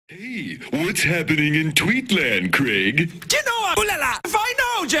Hey, what's happening in Tweetland, Craig? Do you know what? Ooh la la, if I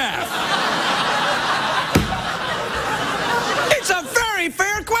know, Jeff! It's a very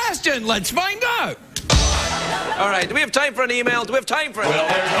fair question. Let's find out. All right, do we have time for an email? Do we have time for an email? Well,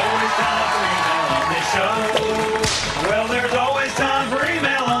 there's always time for email on this show. Well, there's always time for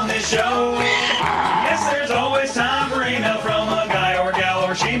email on this show. Yes, there's always time for email from a guy or gal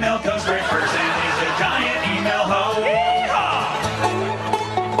or she-mail comes straight first and he's a giant email hoe.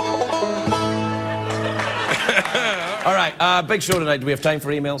 All right, big show tonight. Do we have time for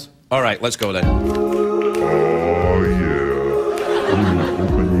emails? All right, let's go then. Oh, yeah. We will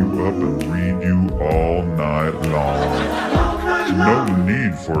open you up and read you all night long. No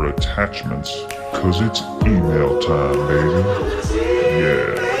need for attachments, because it's email time, baby.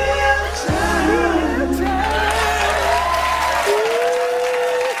 Yeah.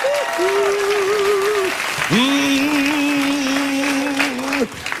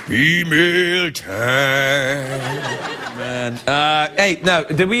 Email time. Man. Hey, now,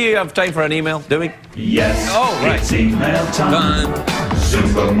 do we have time for an email? Do we? Yes. Oh, right. It's email time.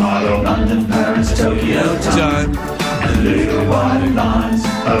 Supermodel, London, Paris, Tokyo time. And little white lines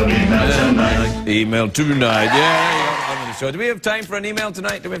of email tonight. Email tonight. Yeah. So, do we have time for an email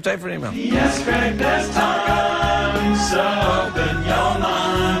tonight? Do we have time for an email? Yes, Craig, there's time. So open your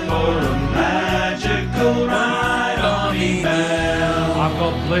mind for a magical ride on email. I've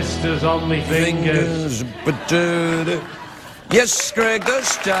got blisters on me fingers. Yes, Greg,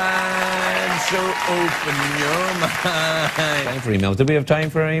 there's time, so open your mind. Time for email. Do we have time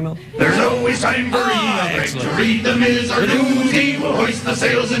for an email? There's always time for email, Craig. To read them is our duty. We'll hoist the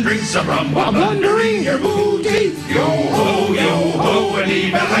sails and drink some rum while plundering your booty. Yo ho, an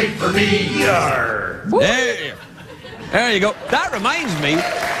email hype for me. Yarr. There you go. That reminds me.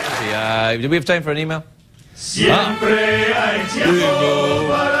 Do we have time for an email? Siempre hay tiempo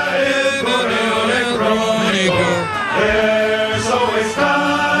para el correo electrónico. There's always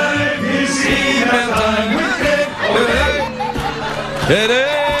time. It's email time with Craig.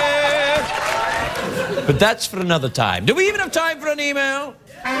 But that's for another time. Do we even have time for an email?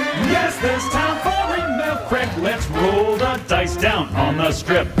 Yes, there's time for email, Craig. Let's roll the dice down on the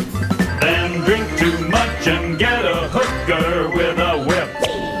strip. Then drink too much and get a hooker with a whip.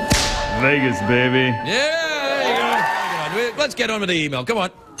 Vegas, baby. Yeah, there you go. Let's get on with the email. Come on.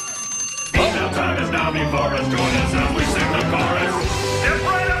 Email time is now before us. Join us as we sing the chorus. Step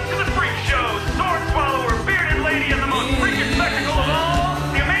right up to the freak show. Sword swallower, bearded lady, and the most freakish spectacle of all.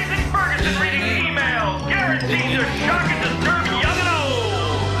 The amazing Ferguson reading emails. Guaranteed to shock and disturb young and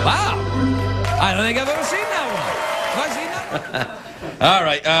old. Wow. I don't think I've ever seen that one. Have I seen that one? All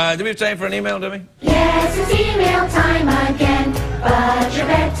right. Do we have time for an email, do we? Yes, it's email time again. But your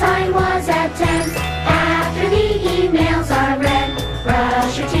bedtime was at 10. After the emails are read,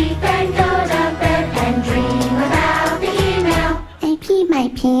 brush your teeth and go to bed and dream about the email. I pee my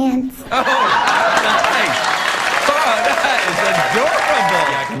pants. Oh, nice. Oh, that is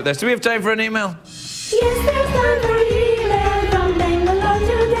adorable. Yeah, do we have time for an email? Yes, there's time for email from Bangalore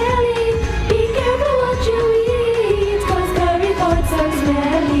to Delhi. Be careful what you eat, 'cause the reports are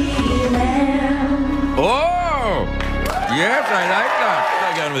smelly email. Oh, yes, I like that.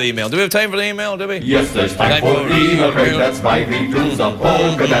 Let's get on with the email. Do we have time for the email, do we? Yes, there's time for email, Craig. That's why we do some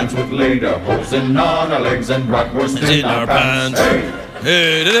polka dance with later hosen on our legs and bratwurst in our pants. Hey.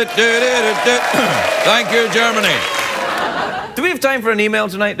 Thank you, Germany. Do we have time for an email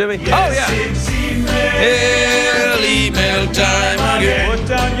tonight, do we? Yes, oh, yeah. It's email time again. Put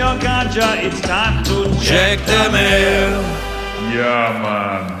down your ganja, it's time to Check the mail. Yeah,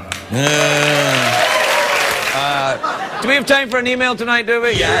 man. Do we have time for an email tonight, do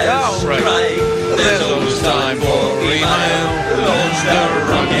we? Yes, oh, right. There's always time for email. Launch the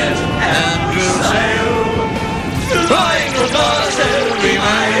rocket and we'll sail. Flying across every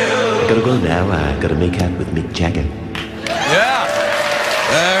mile. Gotta go now. I gotta make out with Mick Jagger. Yeah.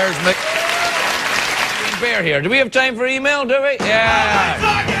 There's Mick. Bear here. Do we have time for email, do we? Yeah.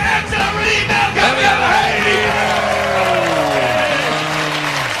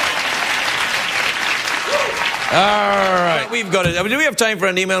 All right. We've got it. Do we have time for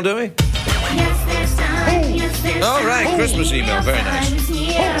an email, do we? Yes, there's time. Yes, there's all right. time. Christmas email. Very nice.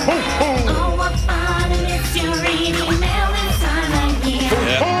 Oh, what fun it is to read email this time of year.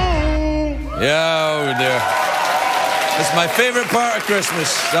 Yeah, oh dear. It's my favorite part of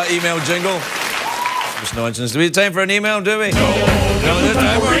Christmas, that email jingle. Christmas nonsense. Do we have time for an email, do we? No, there's no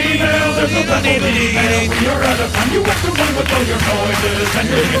time for email. There's no time for email. You're out of time. You have to run with all your noises. And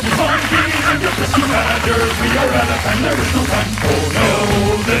you're getting funky. And you're just badgers. We are out of time. There is no time. Oh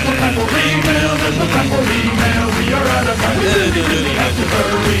no, there's no time for email. There's no time for email. We are out of time. We really have to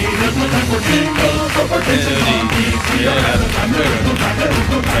hurry. time for jingles. So for jingles on beat, we don't have no time. There is no time. There is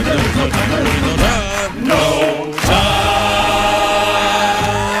no time. There is no time. There is no time. No time.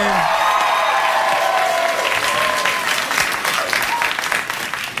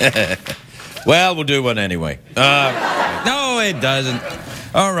 Well, we'll do one anyway. No, it doesn't.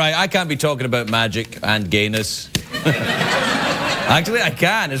 All right, I can't be talking about magic and gayness. Actually, I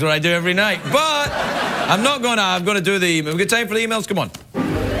can. It's what I do every night. But I'm not going to. I'm going to do the email. We got time for the emails? Come on.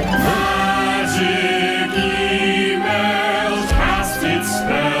 Magic emails cast its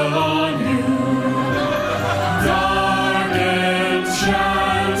spell on you. Dark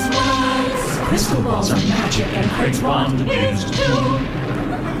enchantments. Crystal balls are magic and Craig's wand is too.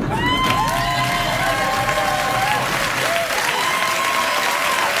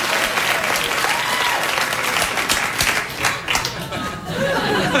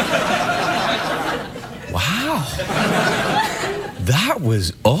 Wow. That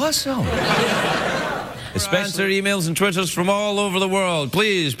was awesome. Especially emails and Twitters from all over the world.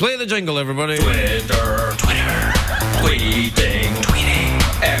 Please, play the jingle, everybody. Twitter, tweeting,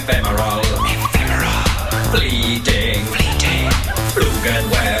 ephemeral, fleeting, fluke and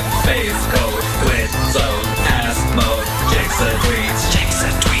web, face code, twit zone, ask mode, checks the tweets,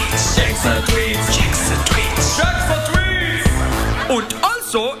 und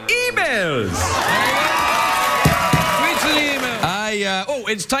also emails. Tweets and emails. Oh,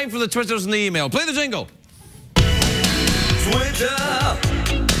 it's time for the Twitters and the email. Play the jingle. Twitter.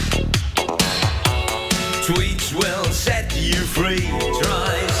 Tweets will set you free.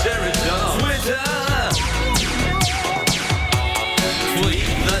 Try Serotonin. Twitter. Tweet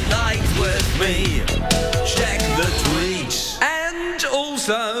the night with me. Check the tweets. And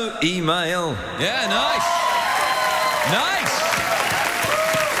also email. Yeah, nice. Nice.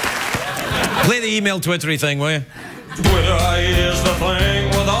 Play the email Twittery thing, will you? Twitter is the thing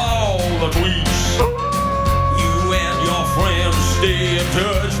with all the tweets. You and your friends stay in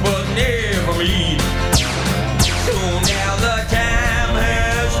touch but never meet. So now the time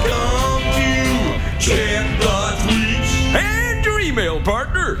has come to check the tweets and your email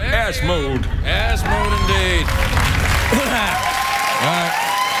partner. Ask mode. Ask mode indeed.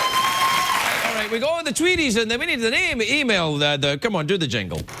 All right, we go on the tweeties and then we need the name, email. Come on, do the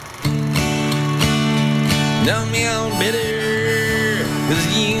jingle. Dumb me out bitter, 'cause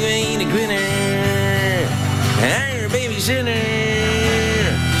you ain't a quitter. Hire a babysitter.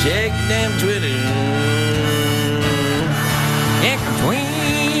 Check them Twitter. Check the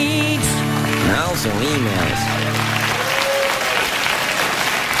tweets. And also emails.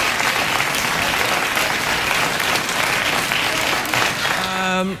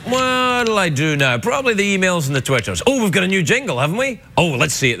 What'll I do now? Probably the emails and the Twitters. Oh, we've got a new jingle, haven't we? Oh,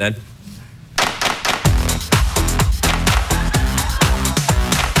 let's see it then.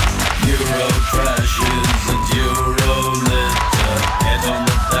 Euro crashes and Euro litter. Get on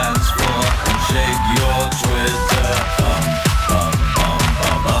the dance floor and shake your Twitter. Bum, bum, bum,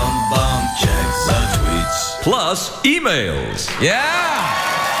 bum, bum, bum. Check the tweets. Plus emails. Yeah!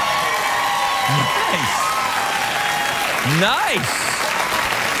 Nice! Nice!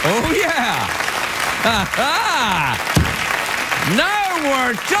 Oh, yeah! Ha-ha! Now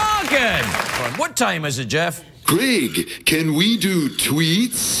we're talking! What time is it, Jeff? Craig, can we do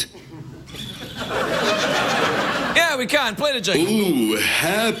tweets? Yeah, we can. Play the jingle. Ooh,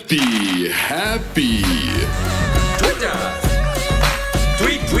 happy. Twitter.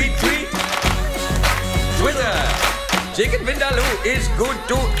 Tweet, tweet, tweet. Twitter. Chicken vindaloo is good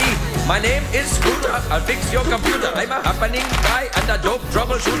to eat. My name is Scooter. I'll fix your computer. I'm a happening guy and a dope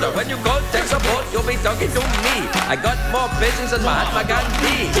troubleshooter. When you call tech support, you'll be talking to me. I got more patience than Mahatma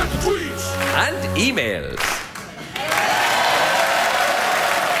Gandhi. And emails.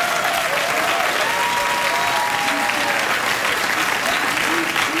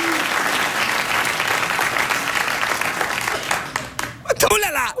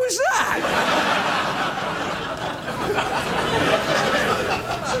 What's that?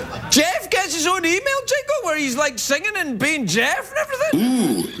 Jeff gets his own email jingle where he's like singing and being Jeff and everything?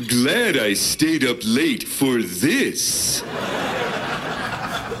 Ooh, glad I stayed up late for this.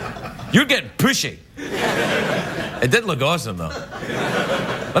 You're getting pushy. It did look awesome, though.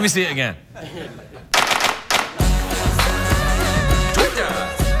 Let me see it again. Twitter.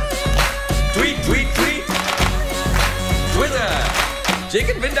 Tweet, tweet, tweet. Twitter.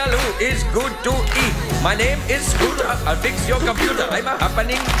 Chicken vindaloo is good to eat. My name is Scooter. I'll fix your computer. I'm a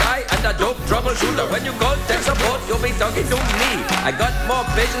happening guy and a dope troubleshooter. When you call tech support, you'll be talking to me. I got more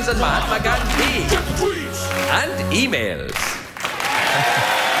patience than Mahatma Gandhi. And emails.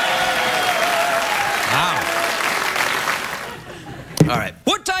 Wow. All right.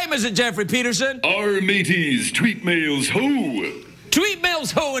 What time time is it, Jeffrey Peterson? Our mateys, tweet mails, ho! Tweet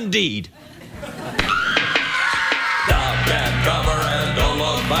mails, ho indeed. Stop and cover and don't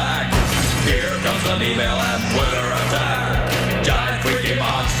look back. Here comes an email and Twitter attack. Giant freaky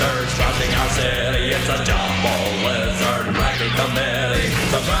monsters trusting our city. It's a jumbo lizard wrecking committee.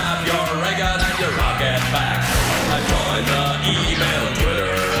 So grab your rig and your rocket back and join the email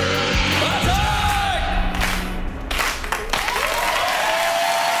Twitter attack.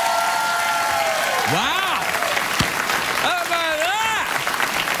 Wow! How about that?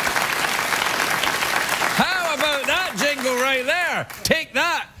 How about that jingle right there? Take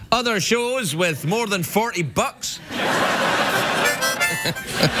that, other shows with more than 40 bucks.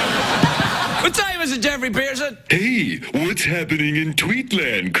 What time is it, Jeffrey Pearson? Hey, what's happening in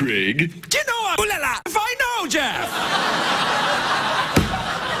Tweetland, Craig? Do you know what? Ooh la la, if I know, Jeff!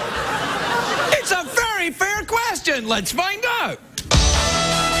 It's a very fair question. Let's find out.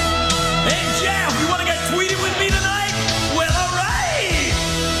 Hey, Jeff, you want to get tweeted with me tonight? Well, all right.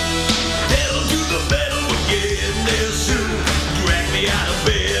 Pedal to the metal, we're getting there soon. Drag me out of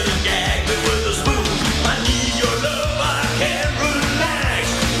bed and gag me with a spoon. I need your love, I can't relax.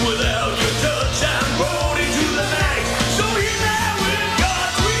 Without your touch, I'm rolling to the max. So hit that with your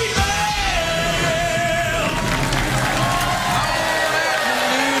tweet mail.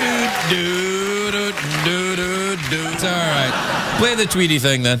 It's all right. Play the Tweety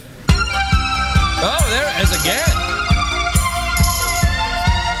thing then. Oh, there it is again.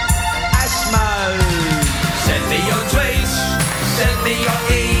 Asmo. Send me your tweets, send me your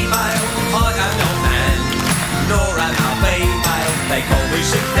email. I am no man, nor am I female. They call me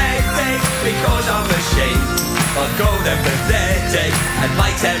synthetic because I'm a sheep. I call them pathetic and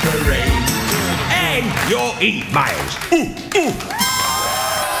my tambourine. And your emails. Ooh, ooh.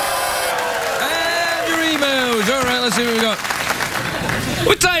 And your emails. All right, let's see what we got.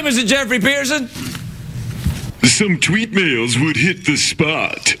 What time is it, Jeffrey Pearson? Some tweet mails would hit the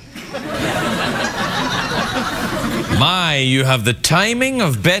spot. My, you have the timing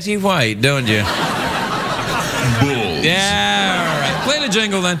of Betty White, don't you? Balls. Yeah, all right. Play the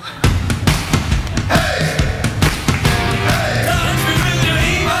jingle then.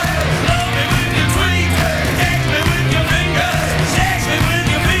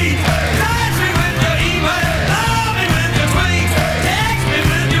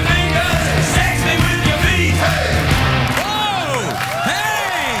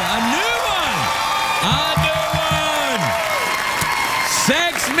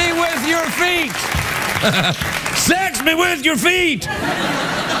 Sex me with your feet.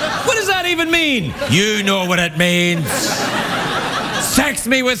 What does that even mean? You know what it means. Sex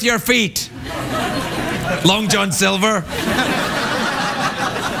me with your feet. Long John Silver.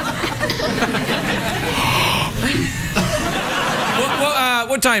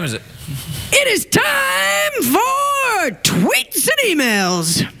 What time is it? It is time for tweets and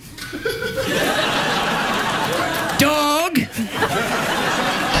emails. Dog.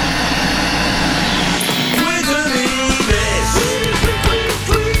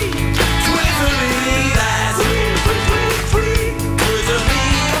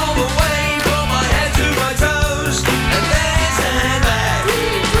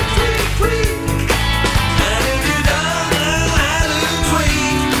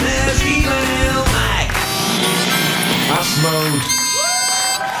 Asmode.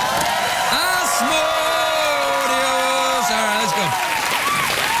 Asmodeus. All right, let's go.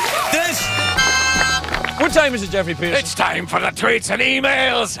 This. What time is it, Jeffrey Pearson? It's time for the tweets and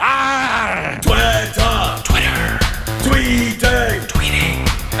emails. Ah! Twitter. Tweeting.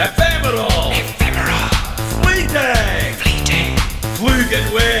 Ephemeral. Fleeting. Flugen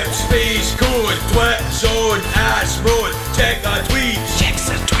web, space code, twit zone, ass mode. Check the tweets.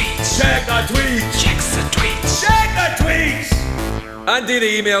 And do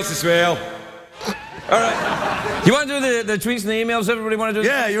the emails as well. All right. You want to do the tweets and the emails? Everybody want to do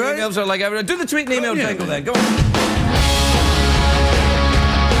the tweets you and ready? emails? Or like everybody? Do the tweet and email jingle then. Go on.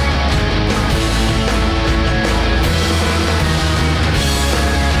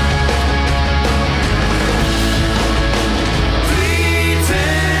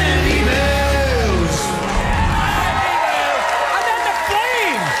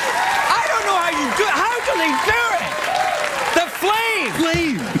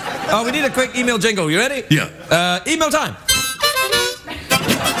 Oh, we need a quick email jingle. You ready? Yeah. Email time.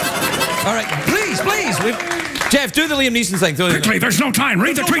 All right, please. Jeff, do the Liam Neeson thing. Quickly, there's no time.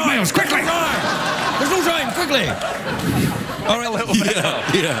 Read the tweet mails, quickly. There's no time, quickly. All right,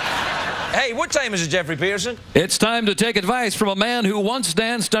 Yeah. Hey, what time is it, Jeffrey Pearson? It's time to take advice from a man who once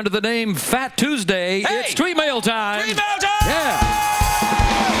danced under the name Fat Tuesday. Hey! It's tweet mail time. Tweet mail time! Yeah.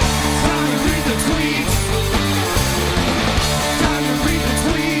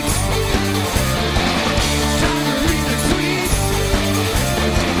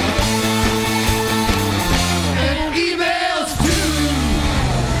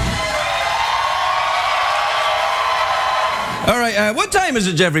 All right, what time is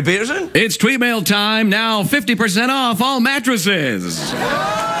it, Jeffrey Peterson? It's tweet mail time. Now 50% off all mattresses. Play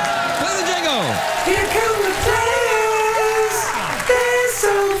the jingle. Here come the players. They're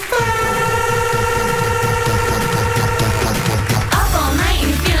so fun. Up all night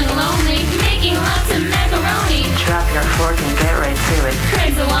and feeling lonely, making love to macaroni. Drop your fork and get right to it.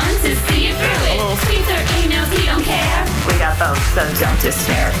 Craig's the one to see you through it. Tweets or emails, he don't care. We got both, so don't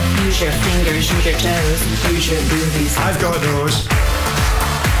despair. Use your fingers, use your toes, use your boobies. I've got those.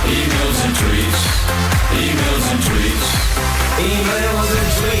 Emails and tweets. Emails and tweets. Emails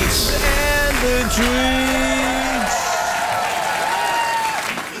and tweets. And the tweets.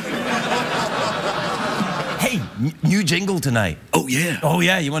 Hey, new jingle tonight. Oh, yeah. Oh,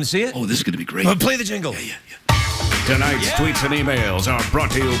 yeah. You want to see it? Oh, this is going to be great. Well, play the jingle. Yeah. Tonight's tweets and emails are brought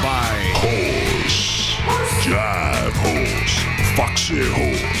to you by Horse, jive horse, foxy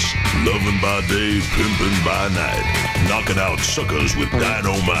horse, loving by day, pimping by night, knocking out suckers with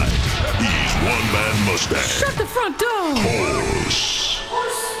dynamite. He's one-man mustache. Shut the front door. Horse.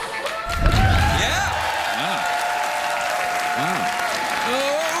 Yeah. Wow.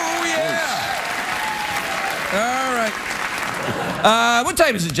 Oh, yeah. All right. What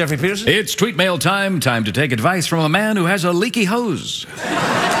time is it, Jeffrey Peterson? It's tweet mail time. Time to take advice from a man who has a leaky hose.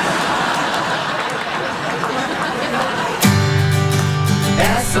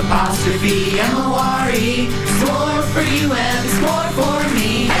 S-apostrophe-M-O-R-E. More for you and more for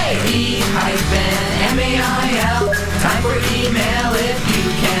me. Hey! E-hyphen-M-A-I-L. Time for email if you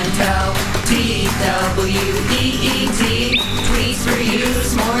can tell. T-W-E-E-T. Tweets for you,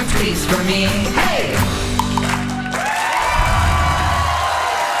 more tweets for me. Hey!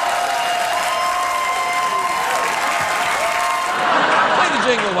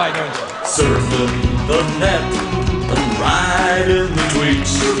 Jingle, why don't you? Surfing the net and riding the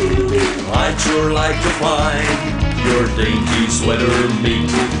tweets. I'd sure like to find your dainty sweater meat.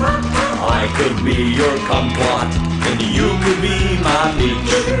 I could be your kumquat and you could be my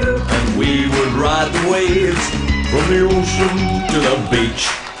beach. And we would ride the waves from the ocean to the beach.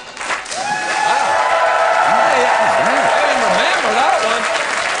 I didn't remember that one.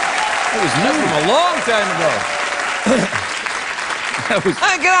 It was new from a long time ago. Can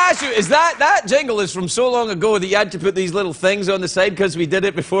I ask you, is that jingle is from so long ago that you had to put these little things on the side because we did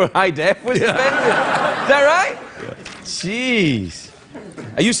it before high def was invented? Is that right? Yeah. Jeez.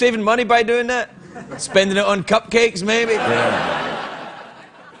 Are you saving money by doing that? Spending it on cupcakes, maybe? Yeah.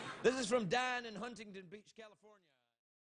 This is from Dan in Huntington.